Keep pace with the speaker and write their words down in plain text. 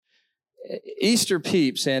Easter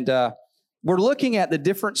peeps, and we're looking at the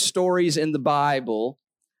different stories in the Bible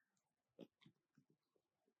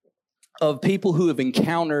of people who have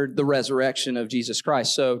encountered the resurrection of Jesus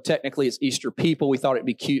Christ. So technically it's Easter people. We thought it'd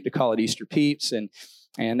be cute to call it Easter peeps. And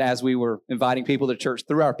as we were inviting people to church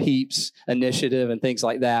through our Peeps initiative and things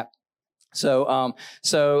like that. So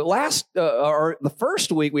the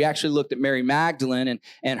first week we actually looked at Mary Magdalene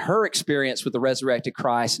and her experience with the resurrected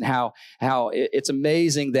Christ, and how it's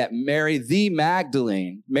amazing that Mary the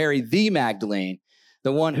Magdalene,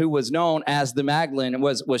 the one who was known as the Magdalene,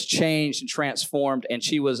 was changed and transformed, and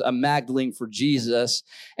she was a Magdalene for Jesus.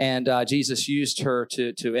 And Jesus used her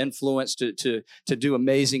to influence, to do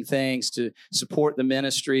amazing things, to support the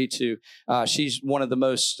ministry. She's one of the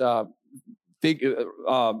most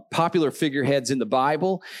popular figureheads in the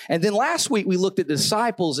Bible. And then last week we looked at the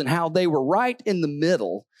disciples and how they were right in the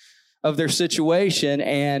middle of their situation,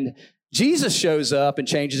 and Jesus shows up and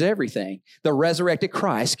changes everything. The resurrected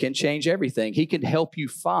Christ can change everything. He can help you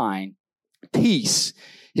find peace.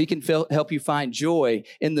 He can help you find joy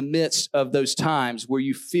in the midst of those times where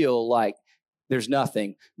you feel like there's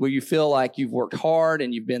nothing, where you feel like you've worked hard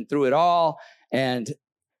and you've been through it all, and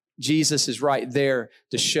Jesus is right there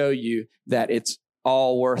to show you that it's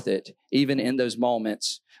all worth it, even in those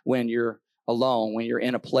moments when you're alone, when you're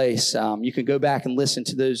in a place. You can go back and listen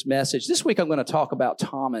to those messages. This week I'm going to talk about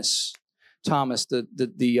Thomas,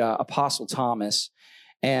 the Apostle Thomas.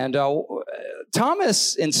 And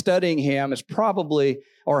Thomas, in studying him, is probably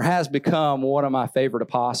or has become one of my favorite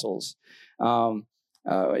apostles.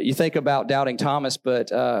 You think about doubting Thomas,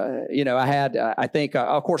 but, I think,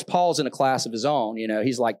 of course, Paul's in a class of his own.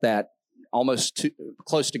 He's like that almost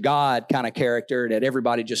close to God kind of character that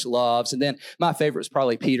everybody just loves. And then my favorite is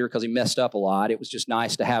probably Peter, because he messed up a lot. It was just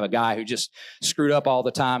nice to have a guy who just screwed up all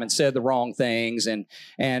the time and said the wrong things and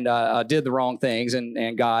did the wrong things.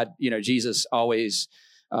 And God, Jesus always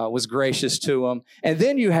was gracious to him. And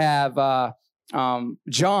then you have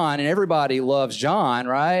John, and everybody loves John,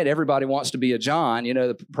 right? Everybody wants to be a John,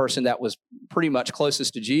 the person that was pretty much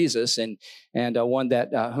closest to Jesus and one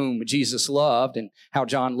that whom Jesus loved, and how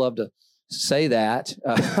John loved to say that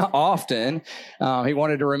often. He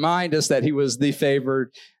wanted to remind us that he was the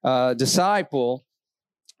favored disciple.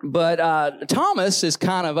 But Thomas is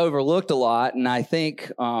kind of overlooked a lot, and I think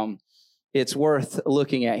it's worth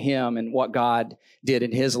looking at him and what God did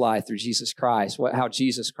in his life through Jesus Christ, how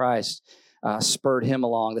Jesus Christ spurred him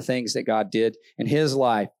along, the things that God did in his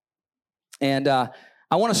life. And I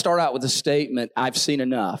want to start out with a statement: I've seen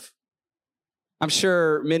enough. I'm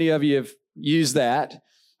sure many of you have used that.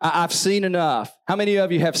 I've seen enough. How many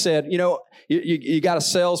of you have said, you got a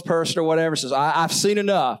salesperson or whatever says, I've seen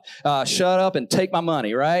enough. Shut up and take my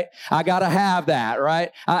money, right? I got to have that, right?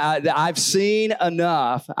 I've seen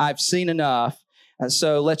enough. I've seen enough. And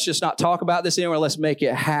so let's just not talk about this anymore. Let's make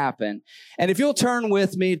it happen. And if you'll turn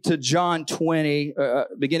with me to John 20,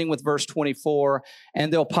 beginning with verse 24,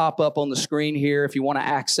 and they'll pop up on the screen here. If you want to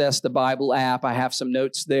access the Bible app, I have some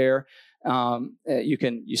notes there.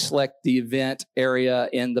 You select the event area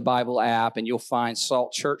in the Bible app, and you'll find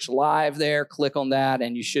Salt Church Live there. Click on that,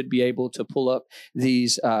 and you should be able to pull up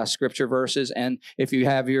these scripture verses. And if you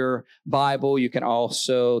have your Bible, you can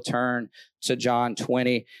also turn to John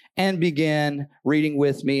 20 and begin reading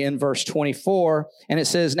with me in verse 24. And it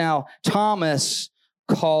says, "Now Thomas,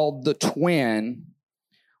 called the twin,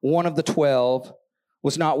 one of the 12,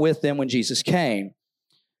 was not with them when Jesus came.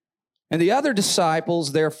 And the other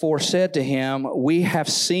disciples therefore said to him, 'We have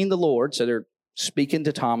seen the Lord.'" So they're speaking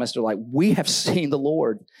to Thomas. They're like, "We have seen the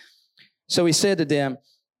Lord." So he said to them,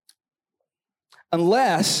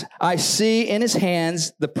 "Unless I see in his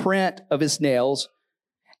hands the print of his nails,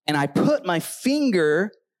 and I put my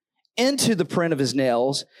finger into the print of his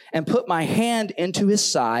nails, and put my hand into his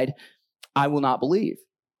side, I will not believe."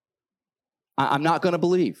 I'm not going to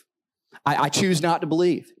believe. I choose not to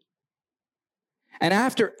believe. And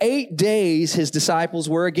after 8 days, his disciples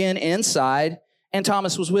were again inside, and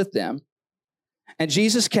Thomas was with them. And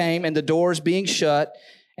Jesus came, and the doors being shut,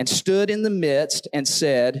 and stood in the midst and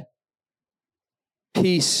said,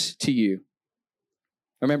 "Peace to you."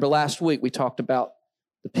 Remember last week we talked about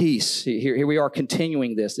the peace. Here we are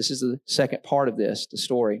continuing this. This is the second part of this, the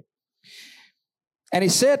story. And he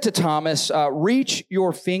said to Thomas, "Reach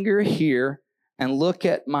your finger here and look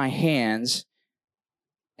at my hands,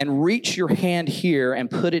 and reach your hand here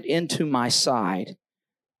and put it into my side.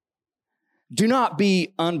 Do not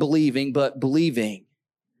be unbelieving, but believing."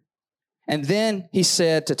 And then he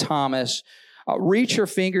said to Thomas, "Reach your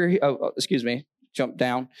finger," jump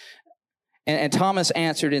down. And Thomas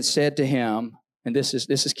answered and said to him, and this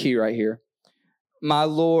is key right here, "My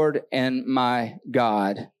Lord and my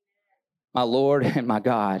God." my Lord and my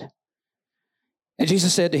God. And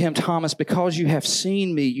Jesus said to him, Thomas, because you have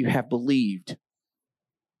seen me, you have believed.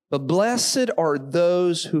 But blessed are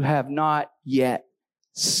those who have not yet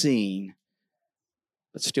seen,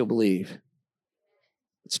 but still believe.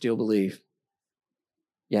 But still believe.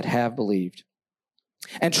 Yet have believed.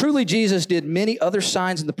 And truly Jesus did many other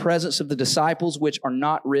signs in the presence of the disciples, which are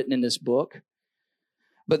not written in this book.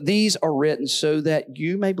 But these are written so that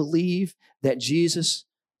you may believe that Jesus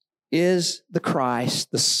is the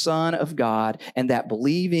Christ, the Son of God, and that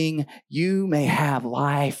believing you may have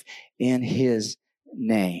life in his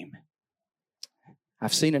name.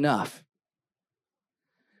 I've seen enough.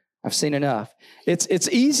 I've seen enough. It's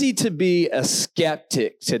easy to be a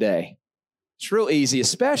skeptic today. It's real easy,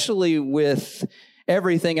 especially with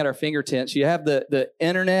everything at our fingertips. You have the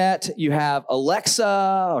internet, you have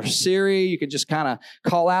Alexa or Siri. You can just kind of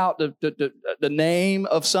call out the name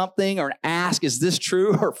of something or ask, is this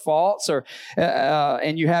true or false? Or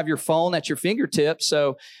and you have your phone at your fingertips,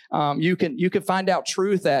 so you can find out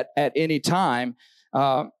truth at any time.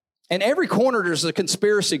 And every corner there's a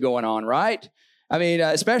conspiracy going on, right? I mean,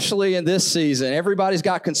 especially in this season, everybody's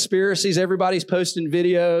got conspiracies. Everybody's posting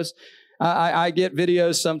videos. I get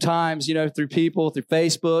videos sometimes, through people, through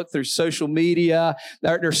Facebook, through social media.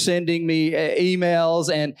 They're sending me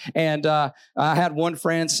emails, and I had one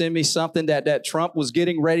friend send me something that Trump was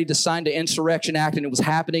getting ready to sign the Insurrection Act, and it was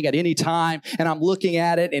happening at any time. And I'm looking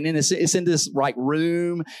at it, and it's in this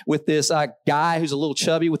room with this guy who's a little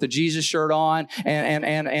chubby with a Jesus shirt on,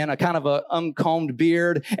 and a kind of a uncombed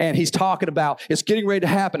beard, and he's talking about it's getting ready to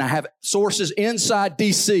happen. I have sources inside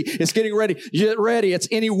D.C. It's getting ready. Get ready. It's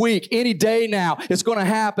any week, any day now. It's going to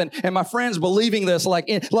happen. And my friend's believing this, like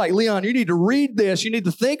Leon, you need to read this. You need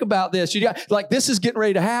to think about this. This is getting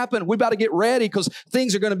ready to happen. We got to get ready because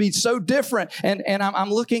things are going to be so different. And I'm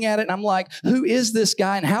looking at it and I'm like, who is this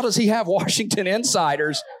guy and how does he have Washington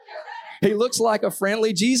insiders? He looks like a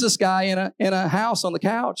friendly Jesus guy in a house on the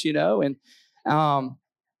couch, and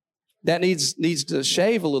that needs to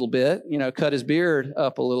shave a little bit, cut his beard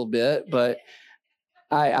up a little bit, but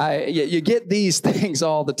you get these things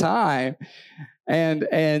all the time, and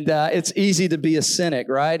it's easy to be a cynic,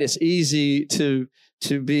 right? It's easy to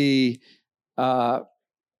be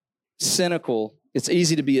cynical. It's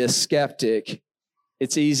easy to be a skeptic.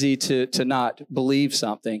 It's easy to not believe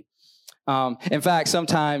something. In fact,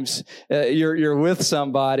 sometimes you're with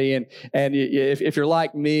somebody, and if you're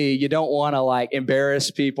like me, you don't want to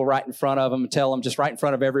embarrass people right in front of them and tell them just right in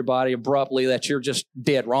front of everybody abruptly that you're just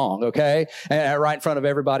dead wrong, okay? And right in front of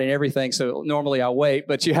everybody and everything. So normally I wait,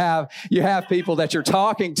 but you have people that you're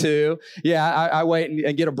talking to. Yeah, I wait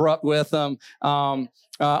and get abrupt with them. On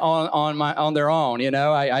their own,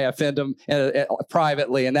 I offend them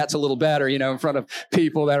privately, and that's a little better, in front of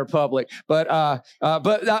people that are public. But I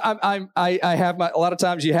have a lot of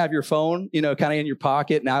times you have your phone, kind of in your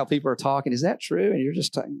pocket. Now people are talking. Is that true? And you're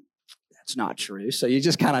just saying, that's not true. So you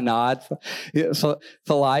just kind of nod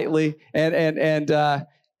politely, and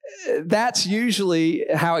that's usually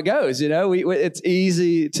how it goes. It's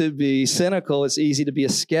easy to be cynical. It's easy to be a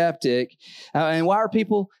skeptic. And why are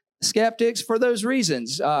people skeptics? For those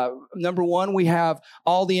reasons. Number one, we have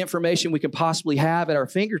all the information we can possibly have at our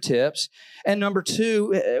fingertips. And number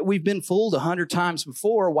two, we've been fooled 100 times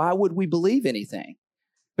before. Why would we believe anything?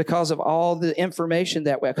 Because of all the information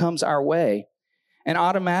that comes our way. And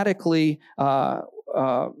automatically,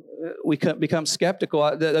 we become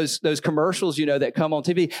skeptical. Those commercials, that come on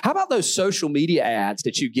TV. How about those social media ads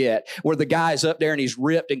that you get where the guy's up there and he's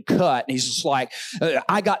ripped and cut and he's just like,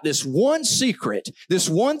 I got this one secret, this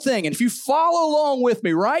one thing. And if you follow along with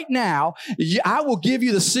me right now, I will give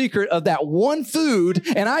you the secret of that one food.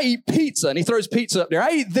 And I eat pizza. And he throws pizza up there.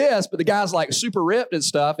 I eat this, but the guy's like super ripped and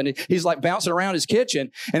stuff. And he's like bouncing around his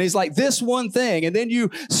kitchen. And he's like, this one thing. And then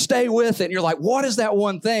you stay with it. And you're like, what is that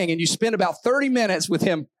one thing? And you spend about 30 minutes with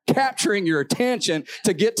him capturing your attention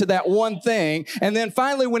to get to that one thing. And then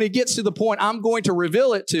finally, when he gets to the point, I'm going to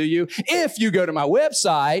reveal it to you if you go to my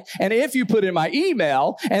website and if you put in my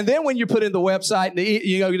email. And then when you put in the website,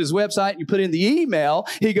 you go to his website and you put in the email,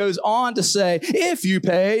 he goes on to say, if you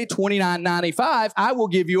pay $29.95, I will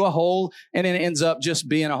give you a whole, and it ends up just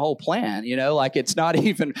being a whole plan, it's not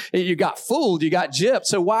even, you got fooled, you got gypped.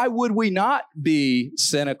 So why would we not be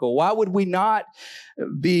cynical? Why would we not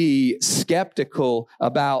be skeptical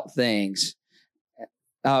about things?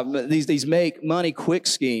 These make money quick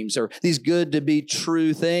schemes, or these good to be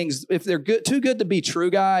true things. If they're too good to be true,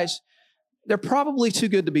 guys, they're probably too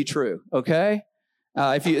good to be true. Okay,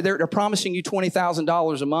 if they're promising you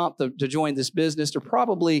 $20,000 a month to join this business, it's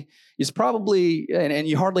probably, and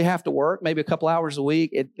you hardly have to work, maybe a couple hours a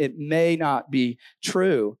week. It may not be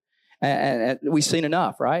true. And we've seen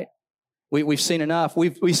enough, right? We've seen enough.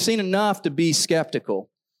 We've seen enough to be skeptical.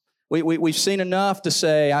 We've seen enough to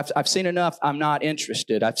say, I've seen enough, I'm not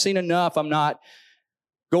interested. I've seen enough, I'm not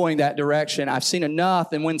going that direction. I've seen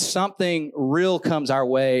enough. And when something real comes our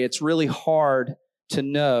way, it's really hard to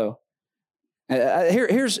know.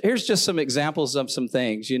 Here's just some examples of some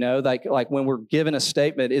things, like when we're given a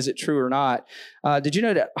statement, is it true or not? Did you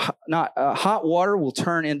know that hot water will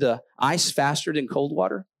turn into ice faster than cold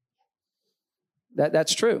water?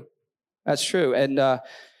 That's true. That's true. And,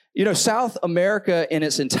 South America in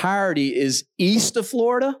its entirety is east of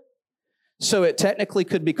Florida. So it technically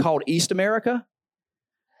could be called East America.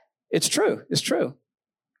 It's true. It's true.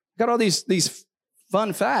 Got all these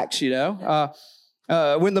fun facts,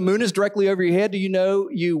 when the moon is directly over your head, do you know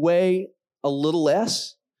you weigh a little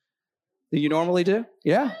less than you normally do?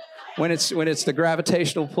 Yeah. When it's the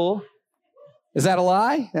gravitational pull. Is that a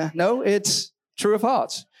lie? No, it's true or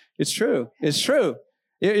false. It's true. It's true.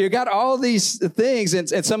 You got all these things,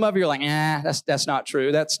 and some of you are like, that's not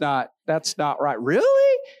true. That's not right.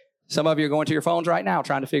 Really? Some of you are going to your phones right now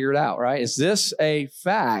trying to figure it out, right? Is this a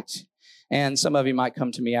fact? And some of you might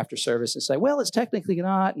come to me after service and say, well, it's technically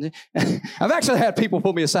not. And I've actually had people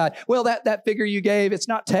pull me aside. Well, that figure you gave, it's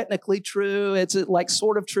not technically true. It's like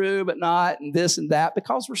sort of true, but not, and this and that,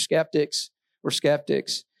 because we're skeptics. We're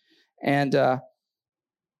skeptics. And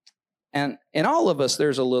in all of us,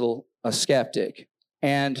 there's a skeptic.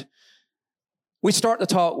 And we start the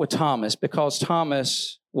talk with Thomas because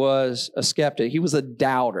Thomas was a skeptic. He was a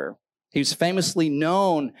doubter. He was famously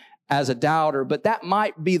known as a doubter, but that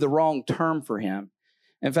might be the wrong term for him.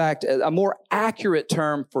 In fact, a more accurate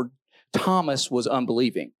term for Thomas was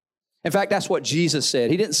unbelieving. In fact, that's what Jesus said.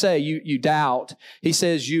 He didn't say you doubt. He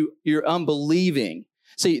says you're unbelieving.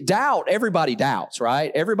 See, doubt, everybody doubts,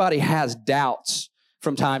 right? Everybody has doubts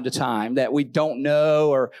from time to time that we don't know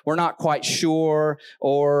or we're not quite sure,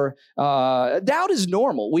 or doubt is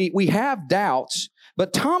normal. We have doubts,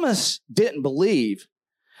 but Thomas didn't believe.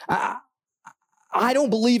 I don't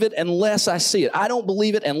believe it unless I see it. I don't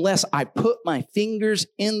believe it unless I put my fingers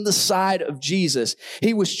in the side of Jesus.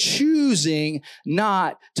 He was choosing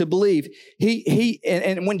not to believe.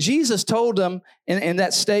 And when Jesus told him in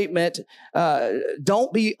that statement,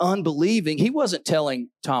 don't be unbelieving, he wasn't telling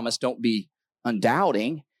Thomas, don't be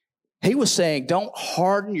undoubting. He was saying, don't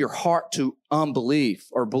harden your heart to unbelief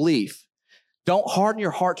or belief. Don't harden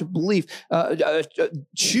your heart to belief.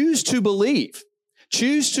 Choose to believe.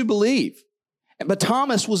 Choose to believe. But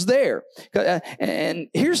Thomas was there. And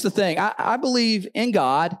here's the thing. I believe in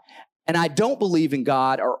God and I don't believe in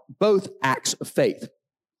God are both acts of faith.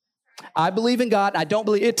 I believe in God and I don't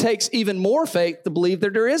believe. It takes even more faith to believe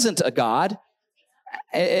that there isn't a God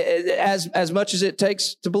as much as it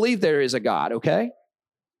takes to believe there is a God, okay?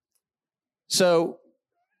 So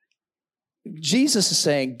Jesus is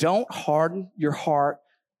saying, don't harden your heart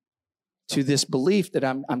to this belief that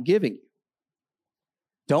I'm giving you.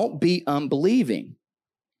 Don't be unbelieving.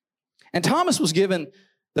 And Thomas was given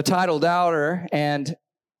the title doubter, and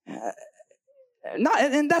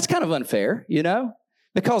that's kind of unfair,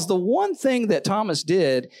 because the one thing that Thomas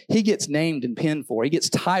did, he gets named and pinned for. He gets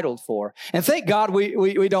titled for. And thank God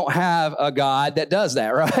we don't have a God that does that,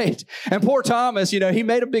 right? And poor Thomas, he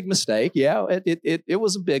made a big mistake. Yeah, it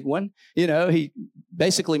was a big one. He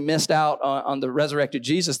basically missed out on the resurrected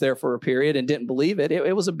Jesus there for a period and didn't believe it.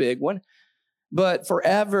 It was a big one. But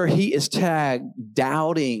forever he is tagged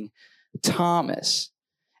doubting Thomas.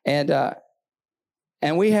 And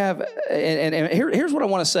we have, and here's what I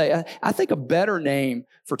want to say. I think a better name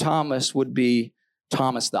for Thomas would be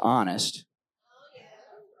Thomas the Honest,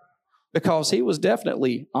 because he was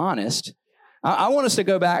definitely honest. I want us to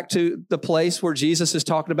go back to the place where Jesus is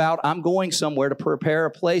talking about, I'm going somewhere to prepare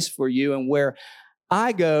a place for you, and where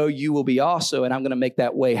I go, you will be also, and I'm going to make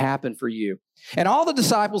that way happen for you. And all the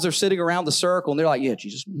disciples are sitting around the circle, and they're like, yeah,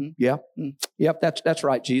 Jesus, yep, that's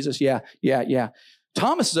right, Jesus, yeah.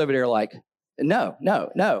 Thomas is over there like, no.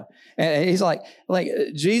 And he's like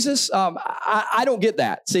Jesus, I don't get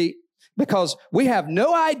that. See, because we have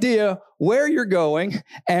no idea where you're going,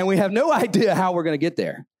 and we have no idea how we're going to get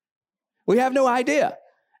there. We have no idea.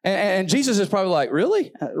 And Jesus is probably like,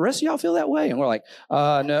 really? The rest of y'all feel that way? And we're like,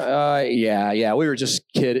 yeah, we were just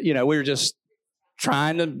kidding. We were just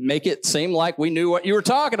trying to make it seem like we knew what you were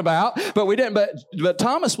talking about, but we didn't. But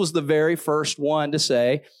Thomas was the very first one to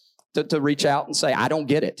say, to reach out and say, I don't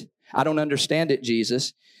get it. I don't understand it,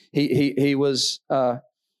 Jesus. He was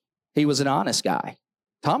an honest guy.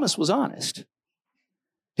 Thomas was honest.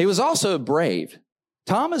 He was also brave.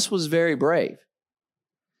 Thomas was very brave.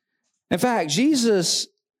 In fact, Jesus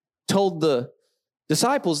told the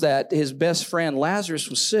disciples that his best friend Lazarus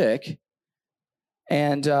was sick,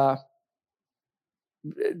 and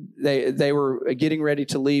they were getting ready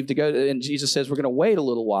to leave to go. And Jesus says, we're going to wait a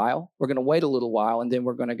little while. We're going to wait a little while, and then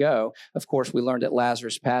we're going to go. Of course, we learned that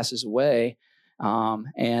Lazarus passes away.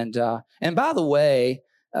 And by the way,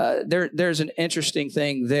 there's an interesting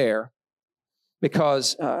thing there,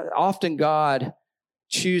 because often God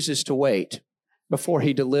chooses to wait before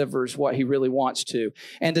he delivers what he really wants to.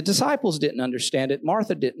 And the disciples didn't understand it.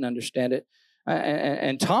 Martha didn't understand it.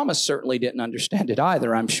 And Thomas certainly didn't understand it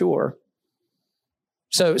either, I'm sure.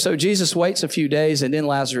 So Jesus waits a few days, and then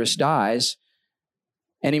Lazarus dies.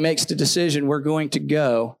 And he makes the decision, we're going to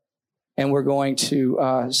go, and we're going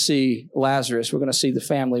to see Lazarus. We're going to see the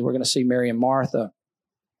family. We're going to see Mary and Martha.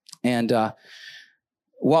 And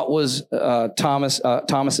what was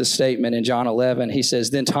Thomas's statement in John 11? He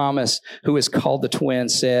says, then Thomas, who is called the twin,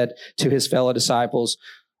 said to his fellow disciples,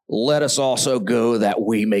 let us also go that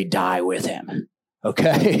we may die with him.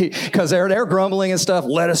 Okay? Because they're grumbling and stuff.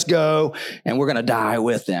 Let us go, and we're going to die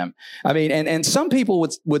with them. I mean, and some people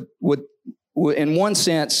would in one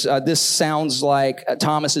sense, this sounds like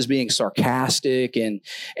Thomas is being sarcastic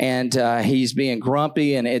and he's being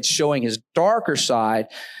grumpy, and it's showing his darker side.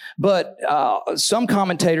 But some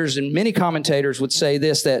commentators and many commentators would say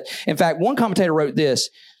this, that in fact, one commentator wrote this,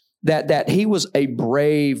 that he was a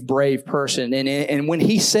brave person. And when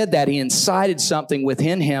he said that, he incited something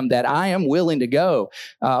within him that I am willing to go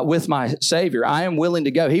with my Savior. I am willing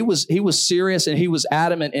to go. He was serious, and he was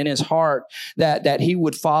adamant in his heart that he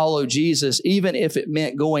would follow Jesus, even if it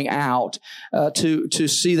meant going out to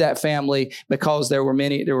see that family, because there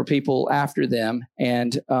were people after them,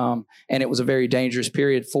 and it was a very dangerous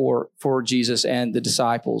period for Jesus and the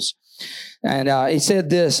disciples. And he said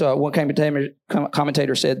this, one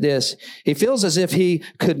commentator said this, he feels as if he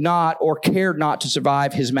could not or cared not to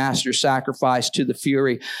survive his master's sacrifice to the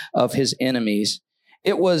fury of his enemies.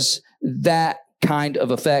 It was that kind of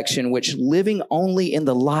affection which, living only in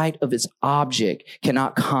the light of its object,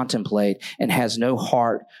 cannot contemplate and has no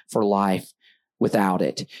heart for life without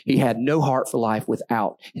it. He had no heart for life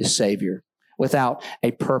without his Savior, without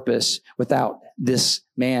a purpose, without this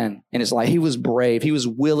man in his life. He was brave. He was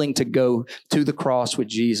willing to go to the cross with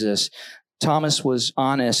Jesus. Thomas was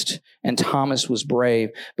honest and Thomas was brave.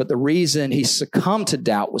 But the reason he succumbed to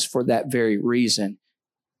doubt was for that very reason.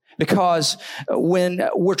 Because when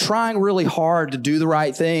we're trying really hard to do the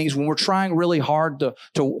right things, when we're trying really hard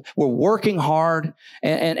we're working hard,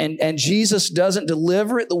 and Jesus doesn't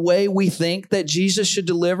deliver it the way we think that Jesus should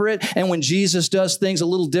deliver it, and when Jesus does things a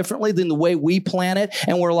little differently than the way we plan it,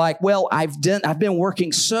 and we're like, well, I've been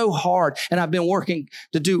working so hard, and I've been working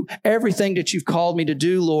to do everything that you've called me to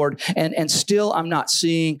do, Lord, and still I'm not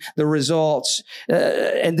seeing the results.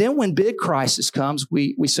 And then when big crisis comes,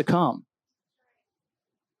 we succumb.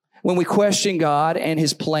 When we question God and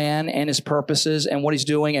his plan and his purposes and what he's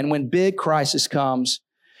doing, and when big crisis comes,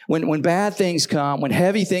 when bad things come, when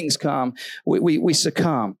heavy things come, we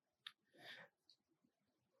succumb.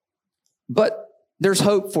 But there's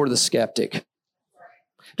hope for the skeptic.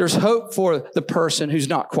 There's hope for the person who's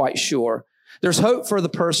not quite sure. There's hope for the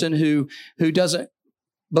person who doesn't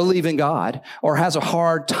believe in God or has a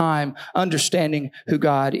hard time understanding who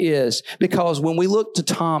God is. Because when we look to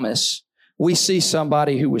Thomas, we see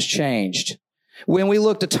somebody who was changed. When we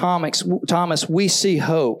look to Thomas, we see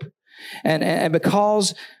hope. And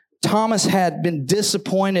because Thomas had been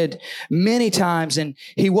disappointed many times, and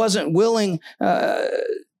he wasn't willing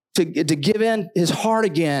to give in his heart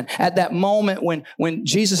again at that moment when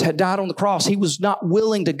Jesus had died on the cross, he was not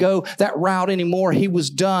willing to go that route anymore. He was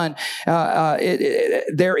done.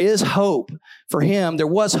 There is hope for him. There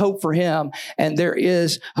was hope for him, and there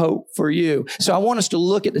is hope for you. So I want us to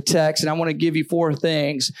look at the text, and I want to give you 4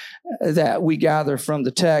 things that we gather from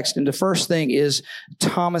the text. And the first thing is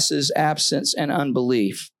Thomas's absence and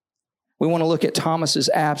unbelief. We want to look at Thomas's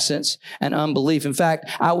absence and unbelief. In fact,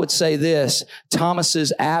 I would say this: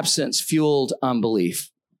 Thomas's absence fueled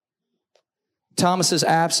unbelief. Thomas's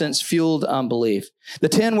absence fueled unbelief. The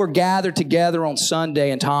 10 were gathered together on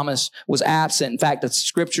Sunday, and Thomas was absent. In fact, the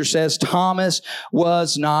scripture says Thomas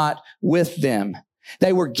was not with them.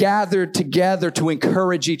 They were gathered together to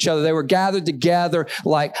encourage each other. They were gathered together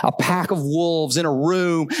like a pack of wolves in a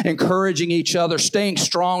room, encouraging each other, staying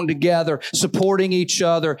strong together, supporting each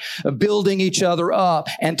other, building each other up.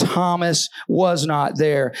 And Thomas was not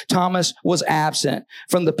there. Thomas was absent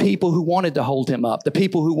from the people who wanted to hold him up, the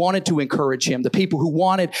people who wanted to encourage him, the people who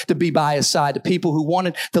wanted to be by his side, the people who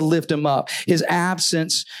wanted to lift him up. His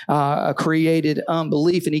absence created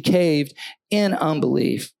unbelief, and he caved in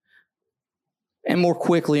unbelief. And more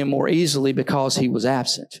quickly and more easily because he was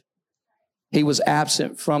absent. He was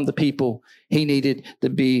absent from the people he needed to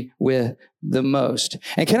be with the most.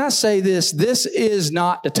 And can I say this? This is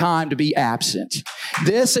not the time to be absent.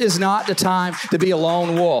 This is not the time to be a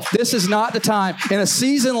lone wolf. This is not the time in a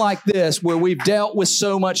season like this where we've dealt with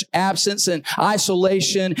so much absence and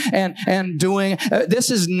isolation and doing. This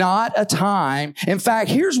is not a time. In fact,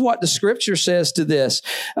 here's what the scripture says to this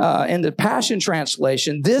in the Passion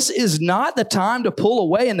Translation. This is not the time to pull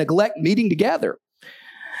away and neglect meeting together,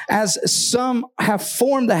 as some have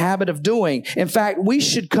formed the habit of doing. In fact, we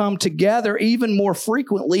should come together even more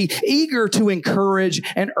frequently, eager to encourage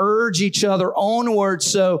and urge each other onward,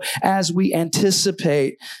 so as we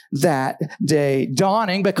anticipate that day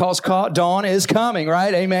dawning, because dawn is coming,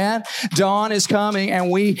 right? Amen? Dawn is coming,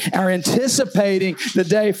 and we are anticipating the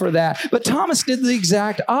day for that. But Thomas did the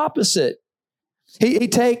exact opposite. He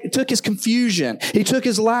took his confusion. He took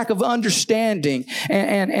his lack of understanding.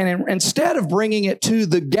 And instead of bringing it to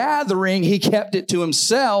the gathering, he kept it to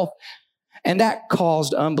himself. And that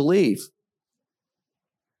caused unbelief.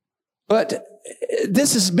 But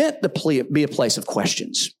this is meant to be a place of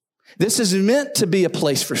questions. This is meant to be a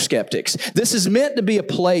place for skeptics. This is meant to be a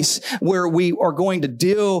place where we are going to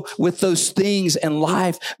deal with those things in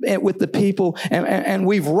life and with the people. And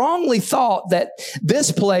we've wrongly thought that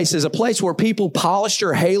this place is a place where people polish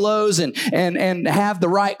their halos and have the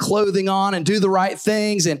right clothing on and do the right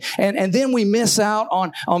things. And then we miss out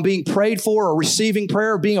on being prayed for or receiving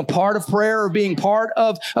prayer or being a part of prayer or being part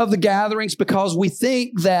of the gatherings because we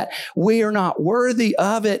think that we are not worthy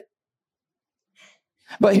of it.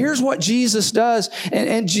 But here's what Jesus does,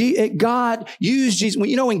 and God used Jesus.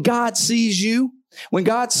 When God sees you, when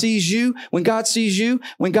God sees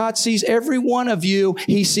every one of you,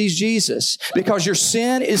 he sees Jesus, because your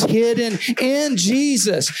sin is hidden in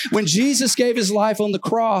Jesus. When Jesus gave his life on the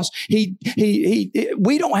cross, we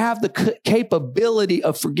don't have the capability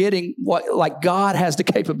of forgetting what, like God has the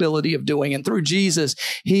capability of doing. And through Jesus,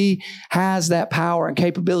 he has that power and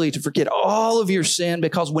capability to forget all of your sin,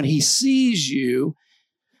 because when he sees you,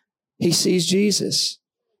 he sees Jesus.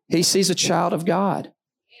 He sees a child of God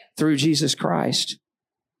through Jesus Christ.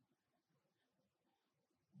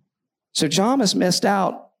 So Thomas missed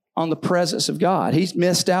out on the presence of God. He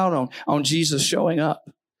missed out on Jesus showing up.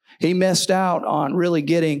 He missed out on really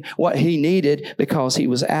getting what he needed because he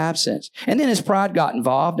was absent. And then his pride got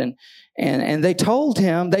involved, and they told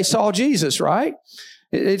him they saw Jesus, right?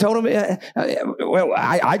 They told him, well,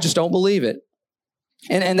 I just don't believe it.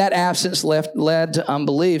 And that absence led to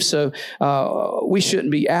unbelief. So we shouldn't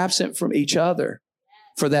be absent from each other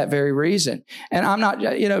for that very reason. And I'm not,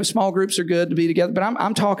 small groups are good to be together, but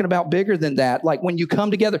I'm talking about bigger than that. Like when you come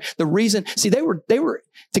together, the reason, they were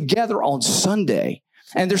together on Sunday.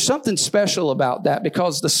 And there's something special about that,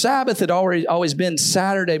 because the Sabbath had always been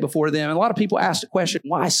Saturday before them. And a lot of people ask the question,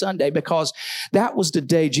 why Sunday? Because that was the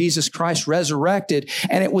day Jesus Christ resurrected.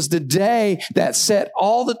 And it was the day that set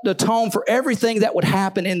all the tone for everything that would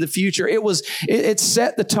happen in the future. It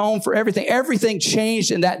set the tone for everything. Everything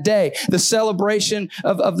changed in that day. The celebration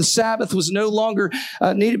of the Sabbath was no longer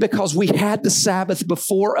needed, because we had the Sabbath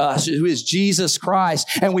before us, who is Jesus Christ.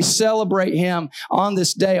 And we celebrate him on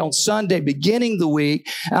this day, on Sunday, beginning the week.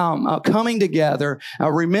 Coming together,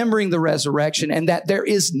 remembering the resurrection, and that there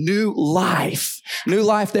is new life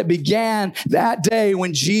that began that day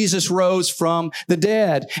when Jesus rose from the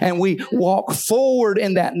dead. And we walk forward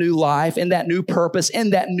in that new life, in that new purpose, in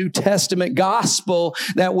that New Testament gospel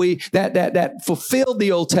that fulfilled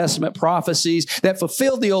the Old Testament prophecies, that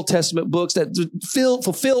fulfilled the Old Testament books, that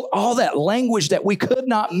fulfilled all that language that we could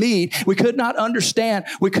not meet, we could not understand,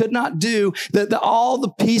 we could not do. All the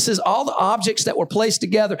pieces, all the objects that were placed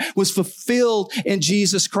together was fulfilled in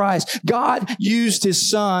Jesus Christ. God used his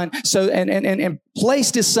son and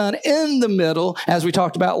placed his son in the middle, as we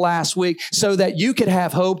talked about last week, so that you could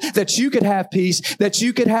have hope, that you could have peace, that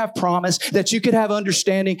you could have promise, that you could have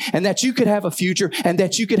understanding, and that you could have a future, and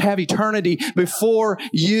that you could have eternity before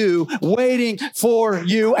you, waiting for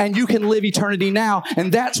you, and you can live eternity now.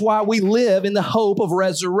 And that's why we live in the hope of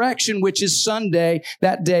resurrection, which is Sunday,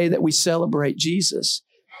 that day that we celebrate Jesus.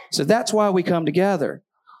 So that's why we come together.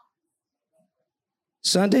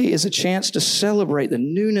 Sunday is a chance to celebrate the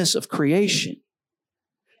newness of creation,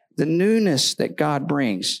 the newness that God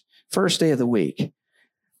brings, first day of the week.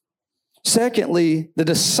 Secondly, the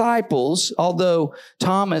disciples, although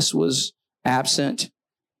Thomas was absent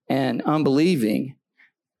and unbelieving,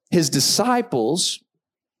 his disciples,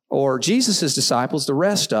 or Jesus' disciples, the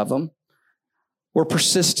rest of them, were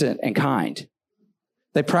persistent and kind.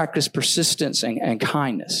 They practiced persistence and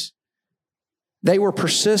kindness. They were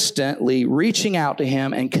persistently reaching out to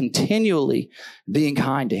him and continually being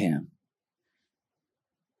kind to him.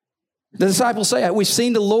 The disciples say, we've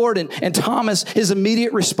seen the Lord, and Thomas, his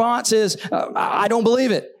immediate response is, I don't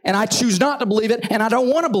believe it, and I choose not to believe it, and I don't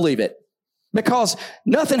want to believe it, because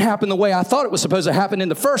nothing happened the way I thought it was supposed to happen in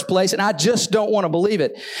the first place, and I just don't want to believe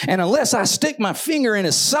it. And unless I stick my finger in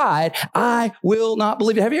his side, I will not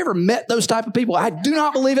believe it. Have you ever met those type of people? I do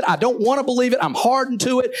not believe it. I don't want to believe it. I'm hardened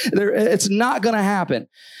to it. It's not going to happen.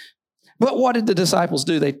 But what did the disciples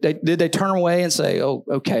do? Did they turn away and say, oh,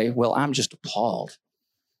 okay, well, I'm just appalled.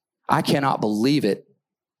 I cannot believe it.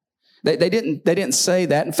 They didn't say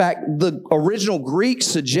that. In fact, the original Greek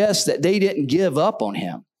suggests that they didn't give up on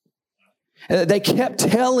him. They kept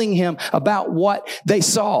telling him about what they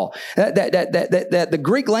saw. That the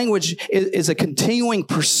Greek language is a continuing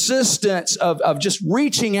persistence of just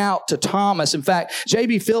reaching out to Thomas. In fact,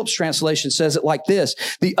 J.B. Phillips' translation says it like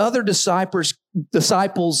this: the other disciples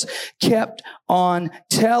kept on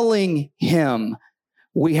telling him,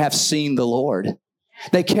 we have seen the Lord.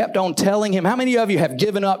 They kept on telling him. How many of you have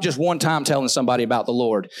given up just one time telling somebody about the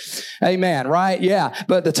Lord? Amen, right? Yeah,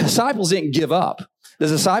 but the disciples didn't give up. The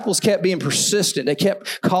disciples kept being persistent. They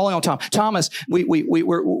kept calling on Thomas,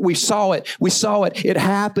 we saw it. We saw it. It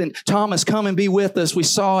happened. Thomas, come and be with us. We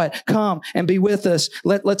saw it. Come and be with us.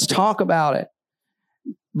 Let's talk about it.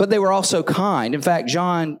 But they were also kind. In fact,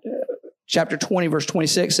 John chapter 20, verse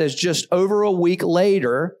 26 says, just over a week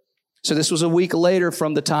later, so this was a week later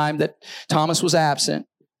from the time that Thomas was absent,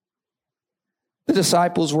 the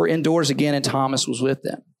disciples were indoors again and Thomas was with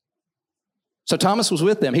them. So Thomas was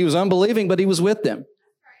with them. He was unbelieving, but he was with them.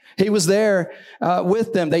 He was there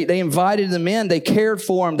with them. They invited him in. They cared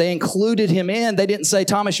for him. They included him in. They didn't say,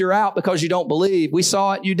 Thomas, you're out because you don't believe. We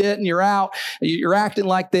saw it. You didn't. You're out. You're acting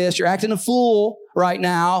like this. You're acting a fool right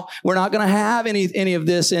now. We're not going to have any of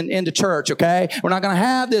this into church, okay? We're not going to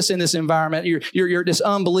have this in this environment. You're this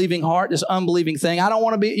unbelieving heart, this unbelieving thing. I don't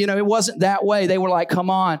want to be, it wasn't that way. They were like, come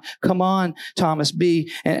on, Thomas,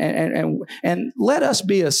 be, and let us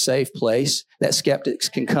be a safe place that skeptics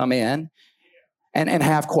can come in and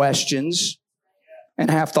have questions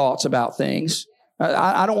and have thoughts about things.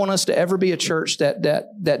 I don't want us to ever be a church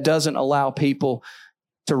that doesn't allow people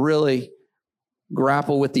to really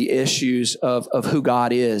grapple with the issues of who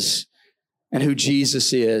God is and who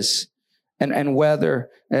Jesus is, and whether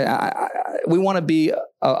we want to be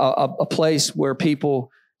a place where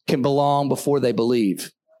people can belong before they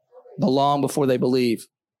believe. Belong before they believe.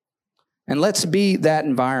 And let's be that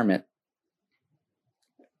environment.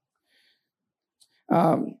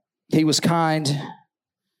 He was kind,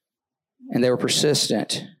 and they were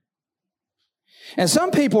persistent. And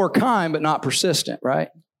some people are kind but not persistent, right?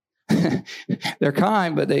 They're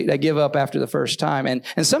kind, but they give up after the first time.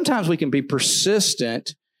 And sometimes we can be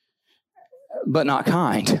persistent but not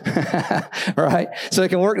kind, right? So it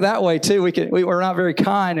can work that way too. We're not very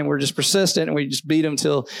kind, and we're just persistent, and we just beat them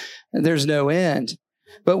till there's no end.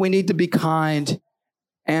 But we need to be kind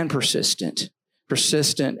and persistent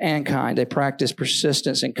and kind. They practiced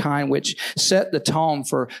persistence and kind, which set the tone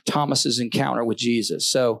for Thomas's encounter with Jesus.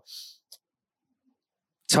 So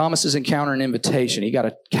Thomas's encounter and invitation. He got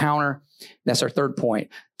a counter. That's our third point.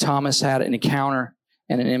 Thomas had an encounter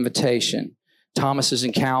and an invitation. Thomas's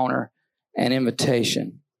encounter and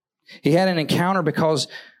invitation. He had an encounter because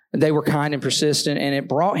they were kind and persistent, and it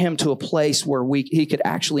brought him to a place where he could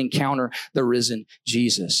actually encounter the risen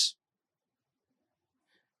Jesus.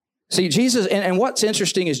 See, Jesus, and what's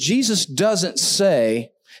interesting is Jesus doesn't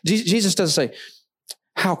say,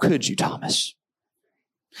 how could you, Thomas?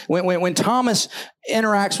 When Thomas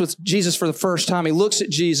interacts with Jesus for the first time, he looks at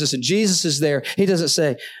Jesus and Jesus is there. He doesn't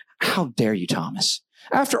say, how dare you, Thomas?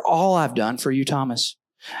 After all I've done for you, Thomas,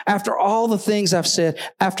 after all the things I've said,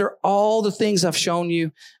 after all the things I've shown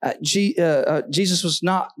you, Jesus was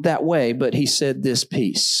not that way, but he said this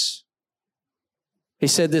peace. He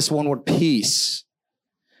said this one word, peace.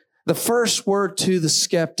 The first word to the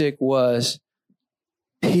skeptic was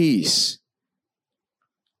peace.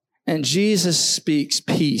 And Jesus speaks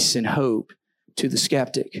peace and hope to the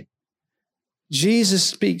skeptic. Jesus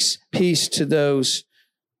speaks peace to those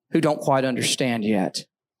who don't quite understand yet.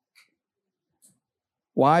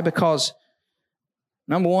 Why? Because,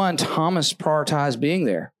 number one, Thomas prioritized being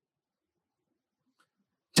there.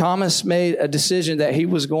 Thomas made a decision that he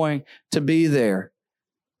was going to be there.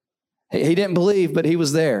 He didn't believe, but he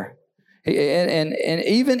was there. And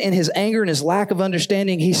even in his anger and his lack of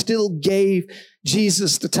understanding, he still gave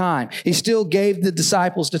Jesus the time. He still gave the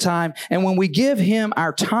disciples the time. And when we give him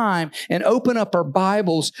our time and open up our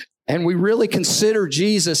Bibles and we really consider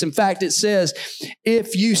Jesus, in fact, it says,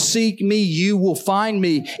 if you seek me, you will find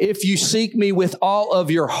me. If you seek me with all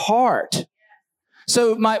of your heart.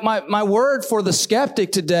 So my word for the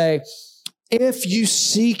skeptic today If you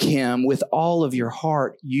seek him with all of your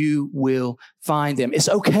heart, you will find him. It's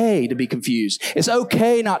okay to be confused. It's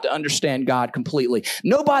okay not to understand God completely.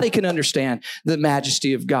 Nobody can understand the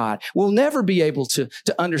majesty of God. We'll never be able to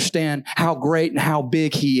understand how great and how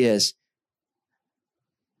big he is.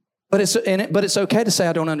 But it's okay to say,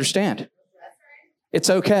 I don't understand. It's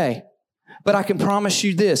okay. But I can promise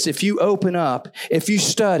you this, if you open up, if you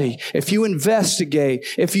study, if you investigate,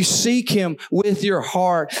 if you seek him with your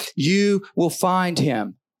heart, you will find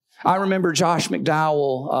him. I remember Josh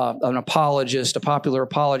McDowell, an apologist, a popular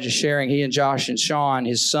apologist, sharing, he and Josh and Sean,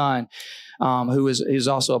 his son, who is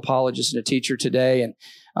also an apologist and a teacher today, and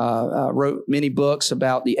wrote many books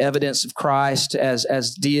about the evidence of Christ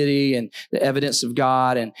as deity and the evidence of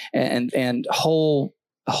God, and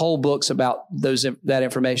whole books about that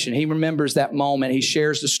information. He remembers that moment. He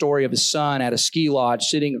shares the story of his son at a ski lodge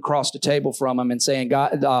sitting across the table from him and saying,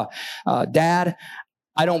 Dad,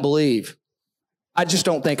 I don't believe. I just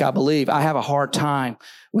don't think I believe. I have a hard time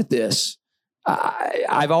with this.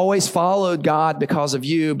 I've always followed God because of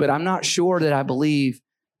you, but I'm not sure that I believe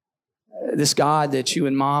this God that you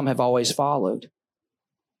and Mom have always followed.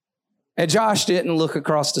 And Josh didn't look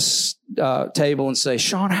across the table and say,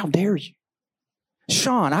 Sean, how dare you?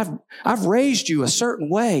 Sean, I've raised you a certain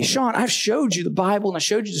way. Sean, I've showed you the Bible and I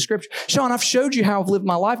showed you the scripture. Sean, I've showed you how I've lived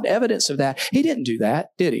my life, the evidence of that. He didn't do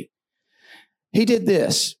that, did he? He did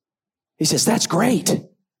this. He says, that's great.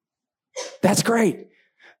 That's great.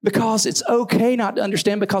 Because it's okay not to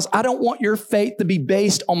understand, because I don't want your faith to be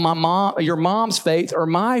based on your mom's faith or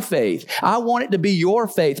my faith. I want it to be your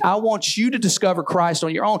faith. I want you to discover Christ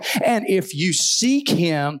on your own. And if you seek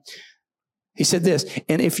him, he said this,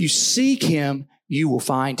 and if you seek him, you will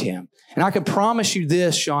find him. And I can promise you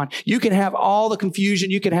this, Sean, you can have all the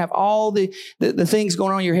confusion, you can have all the things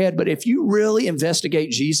going on in your head, but if you really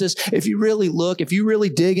investigate Jesus, if you really look, if you really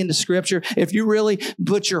dig into scripture, if you really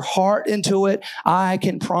put your heart into it, I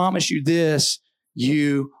can promise you this,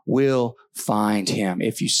 you will find him.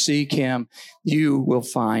 If you seek him, you will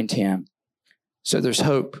find him. So there's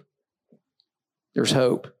hope. There's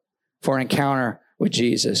hope for an encounter with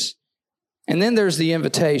Jesus. And then there's the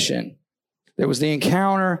invitation. There was the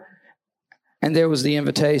encounter and there was the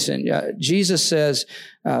invitation. Jesus says,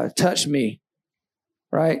 touch me,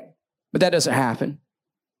 right? But that doesn't happen.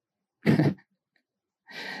 It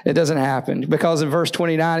doesn't happen because in verse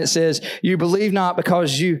 29 it says, you believe not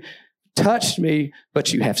because you touched me,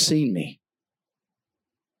 but you have seen me.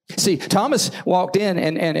 See, Thomas walked in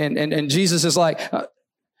and Jesus is like,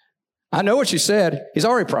 I know what you said. He's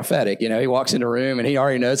already prophetic. You know, he walks in the room and he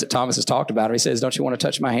already knows that Thomas has talked about him. He says, don't you want to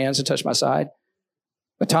touch my hands and touch my side?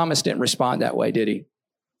 But Thomas didn't respond that way, did he?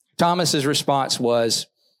 Thomas's response was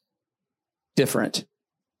different.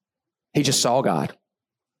 He just saw God.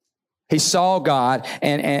 He saw God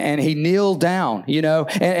and he kneeled down, you know,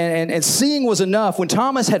 and seeing was enough. When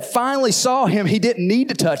Thomas had finally saw him, he didn't need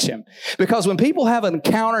to touch him. Because when people have an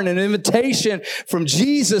encounter and an invitation from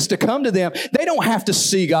Jesus to come to them, they don't have to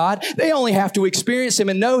see God. They only have to experience him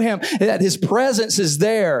and know him, that his presence is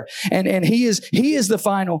there. And he is the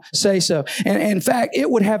final say so. And in fact, it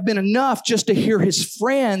would have been enough just to hear his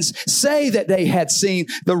friends say that they had seen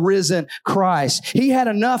the risen Christ. He had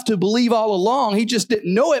enough to believe all along. He just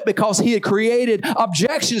didn't know it because he had created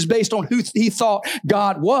objections based on who he thought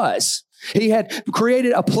God was. He had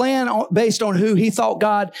created a plan based on who he thought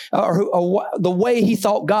God, or the way he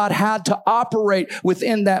thought God had to operate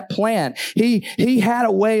within that plan. He had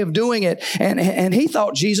a way of doing it, and he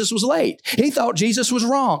thought Jesus was late. He thought Jesus was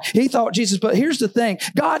wrong. He thought Jesus, but here's the thing: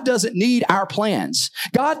 God doesn't need our plans.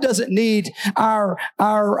 God doesn't need our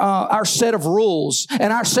set of rules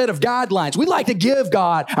and our set of guidelines. We like to give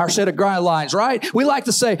God our set of guidelines, right? We like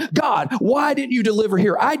to say, God, why didn't you deliver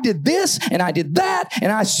here? I did this and I did that,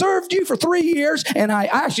 and I served you for 3 years, and I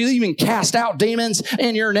actually even cast out demons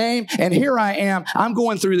in your name, and here I am. I'm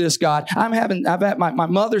going through this, God. I've had my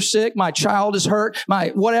mother sick, my child is hurt, my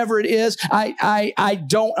whatever it is. I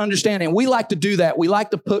don't understand. And we like to do that. We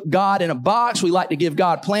like to put God in a box. We like to give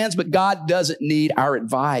God plans, but God doesn't need our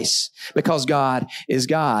advice because God is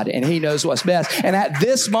God and he knows what's best. And at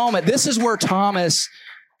this moment, this is where Thomas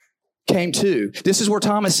came to. This is where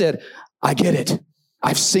Thomas said, I get it.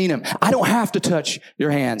 I've seen him. I don't have to touch your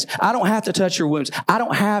hands. I don't have to touch your wounds. I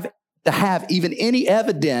don't have to have even any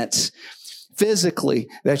evidence physically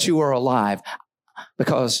that you are alive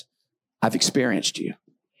because I've experienced you.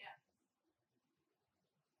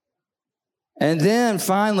 And then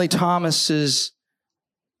finally, Thomas's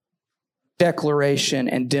declaration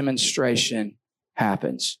and demonstration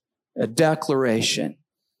happens. A declaration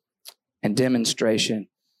and demonstration.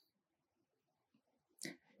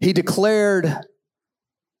 He declared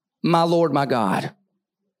my Lord, my God.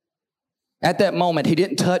 At that moment, he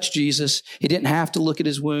didn't touch Jesus. He didn't have to look at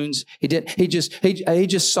his wounds. He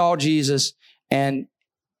just saw Jesus, and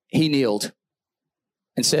he kneeled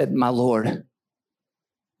and said, my Lord,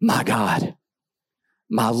 my God,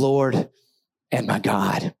 my Lord and my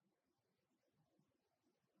God.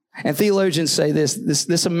 And theologians say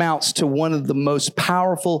this amounts to one of the most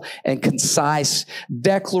powerful and concise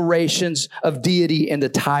declarations of deity in the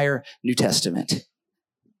entire New Testament.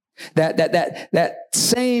 That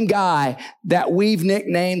same guy that we've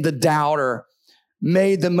nicknamed the doubter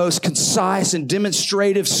made the most concise and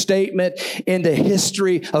demonstrative statement in the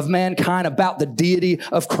history of mankind about the deity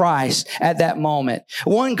of Christ at that moment.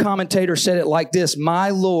 One commentator said it like this: my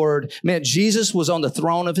Lord meant Jesus was on the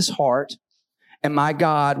throne of his heart, and my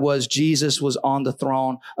God was Jesus was on the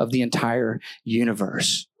throne of the entire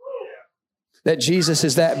universe. That Jesus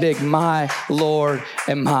is that big, my Lord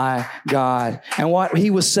and my God. And what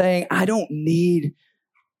he was saying, I don't need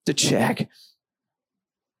to check.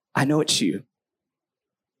 I know it's you.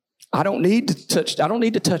 I don't need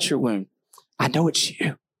to touch your wound. I know it's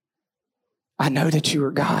you. I know that you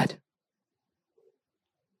are God.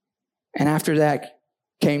 And after that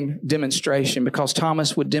came demonstration, because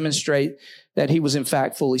Thomas would demonstrate that he was in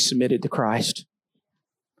fact fully submitted to Christ.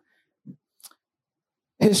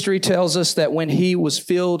 History tells us that when he was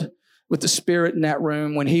filled with the Spirit in that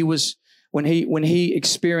room, when he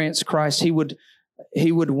experienced Christ, he would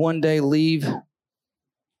one day leave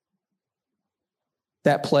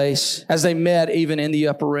that place. As they met, even in the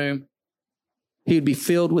upper room, he would be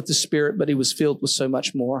filled with the Spirit, but he was filled with so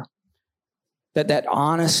much more. That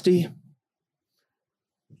honesty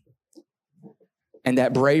and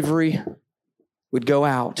that bravery would go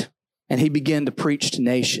out, and he began to preach to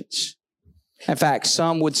nations. In fact,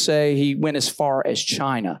 some would say he went as far as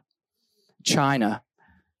China,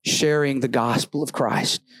 sharing the gospel of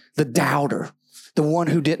Christ, the doubter, the one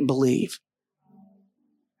who didn't believe.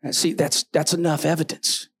 And see, that's enough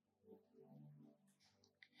evidence.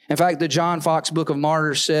 In fact, the John Fox Book of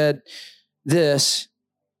Martyrs said this,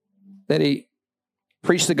 that he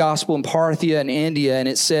preached the gospel in Parthia in India, and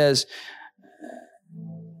it says,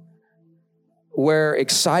 where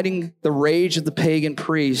exciting the rage of the pagan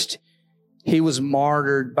priest, he was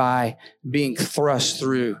martyred by being thrust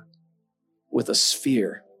through with a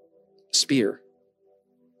spear.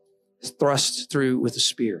 Thrust through with a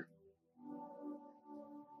spear.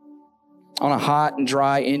 On a hot and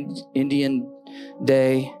dry Indian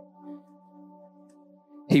day,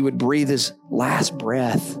 he would breathe his last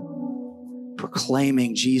breath,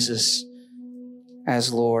 proclaiming Jesus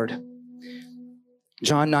as Lord.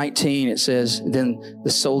 John 19, it says, then the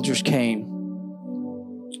soldiers came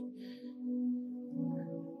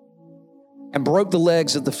and broke the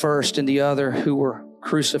legs of the first and the other who were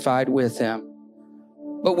crucified with him.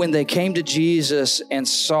 But when they came to Jesus and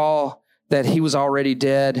saw that he was already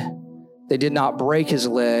dead, they did not break his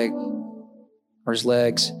leg or his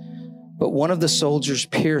legs, but one of the soldiers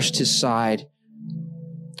pierced his side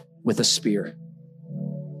with a spear.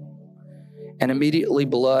 And immediately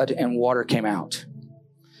blood and water came out.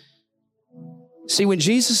 See, when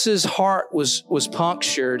Jesus' heart was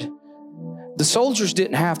punctured, the soldiers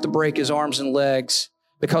didn't have to break his arms and legs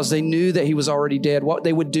because they knew that he was already dead. What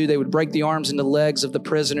they would do, they would break the arms and the legs of the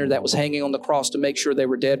prisoner that was hanging on the cross to make sure they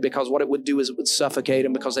were dead, because what it would do is it would suffocate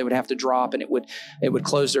them, because they would have to drop, and it would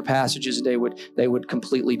close their passages, and they would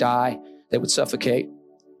completely die. They would suffocate.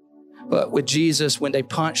 But with Jesus, when they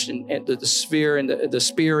punched and the spear in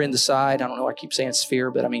the side, I don't know, I keep saying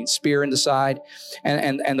sphere, but I mean spear in the side,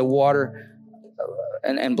 and the water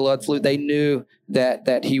and blood flew, they knew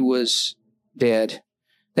that he was dead.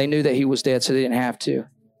 They knew that he was dead, so they didn't have to.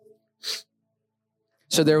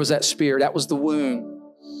 So there was that spear. That was the wound.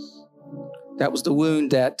 That was the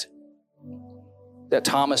wound that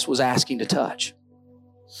Thomas was asking to touch.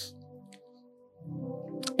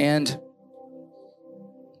 And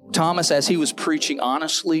Thomas, as he was preaching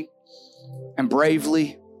honestly and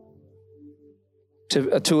bravely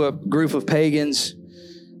to a group of pagans,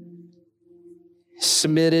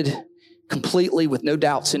 submitted completely with no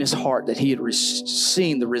doubts in his heart that he had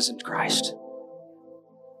seen the risen Christ,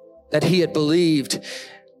 that he had believed.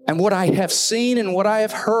 And what I have seen and what I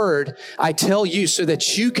have heard, I tell you so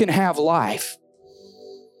that you can have life.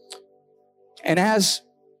 And as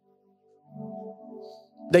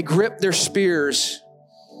they gripped their spears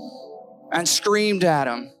and screamed at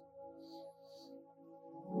him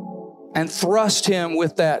and thrust him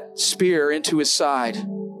with that spear into his side,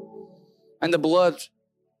 and the blood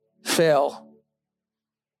fell,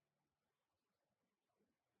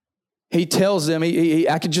 he tells them,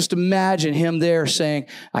 I could just imagine him there saying,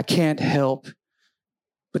 I can't help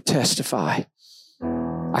but testify.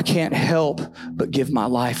 I can't help but give my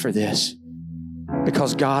life for this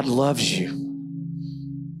because God loves you.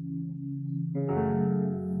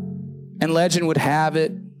 And legend would have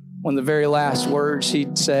it, one of the very last words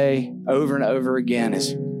he'd say over and over again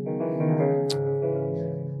is,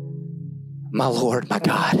 my Lord, my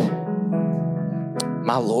God.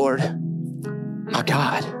 My Lord, my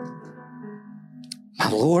God. My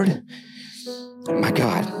Lord, my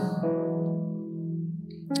God.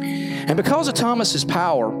 And because of Thomas's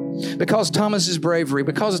power, because of Thomas's bravery,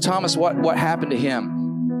 because of Thomas, what happened to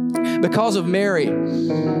him, because of Mary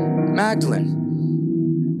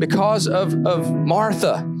Magdalene, because of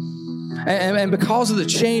Martha, and because of the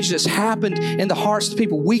change that's happened in the hearts of the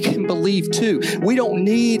people, we can believe too. We don't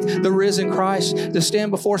need the risen Christ to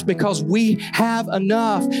stand before us because we have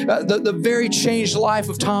enough. The very changed life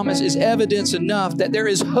of Thomas is evidence enough that there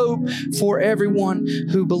is hope for everyone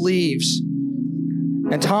who believes.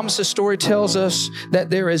 And Thomas's story tells us that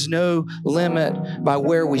there is no limit by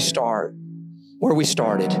where we start, where we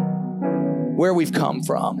started, where we've come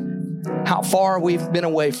from, how far we've been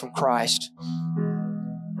away from Christ,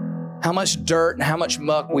 how much dirt and how much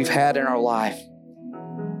muck we've had in our life.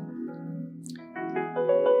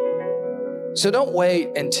 So don't wait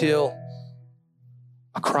until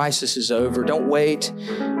a crisis is over. Don't wait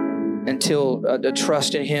until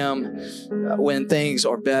trust in Him when things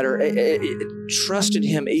are better. Trust in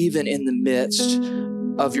Him even in the midst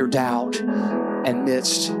of your doubt and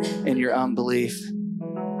midst in your unbelief.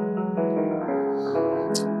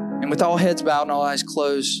 And with all heads bowed and all eyes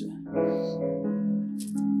closed,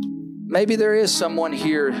 maybe there is someone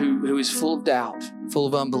here who is full of doubt, full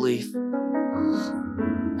of unbelief,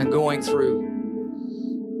 and going through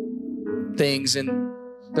things in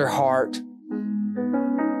their heart.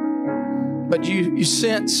 But you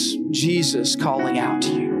sense Jesus calling out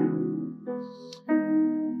to you.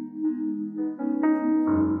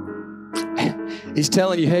 He's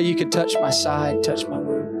telling you, hey, you can touch my side, touch my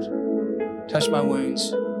wounds, touch my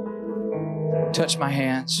wounds, touch my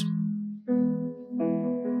hands.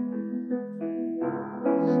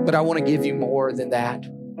 But I want to give you more than that.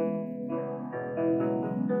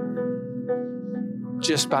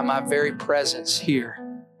 Just by my very presence here,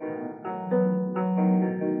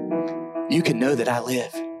 you can know that I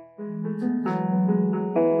live.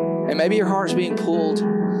 And maybe your heart's being pulled.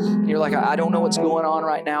 And you're like, I don't know what's going on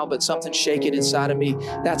right now, but something's shaking inside of me.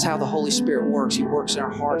 That's how the Holy Spirit works. He works in our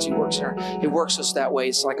hearts. He works us that way.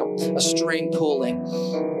 It's like a string pulling.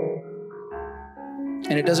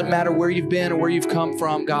 And it doesn't matter where you've been or where you've come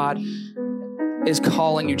from, God is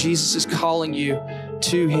calling you. Jesus is calling you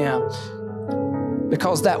to Him.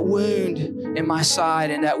 Because that wound in my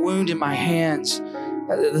side and that wound in my hands,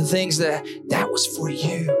 the things that was for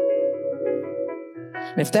you.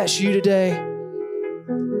 And if that's you today,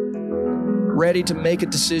 ready to make a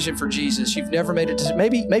decision for Jesus, you've never made a decision.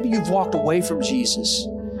 Maybe you've walked away from Jesus.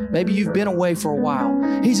 Maybe you've been away for a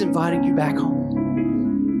while. He's inviting you back home.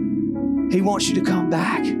 He wants you to come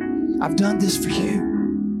back. I've done this for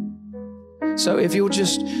you. So if you'll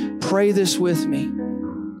just pray this with me,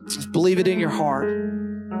 just believe it in your heart.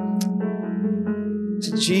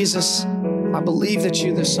 Say, Jesus, I believe that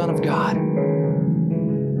you're the Son of God,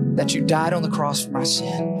 that you died on the cross for my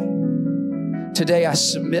sin. Today I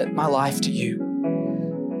submit my life to you.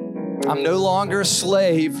 I'm no longer a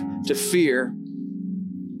slave to fear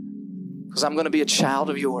because I'm going to be a child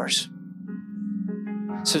of yours.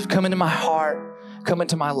 So come into my heart, come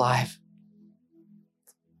into my life,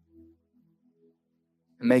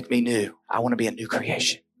 and make me new. I want to be a new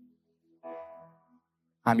creation.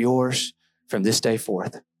 I'm yours from this day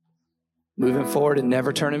forth. Moving forward and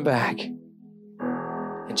never turning back.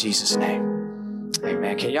 In Jesus' name,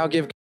 amen. Can y'all give God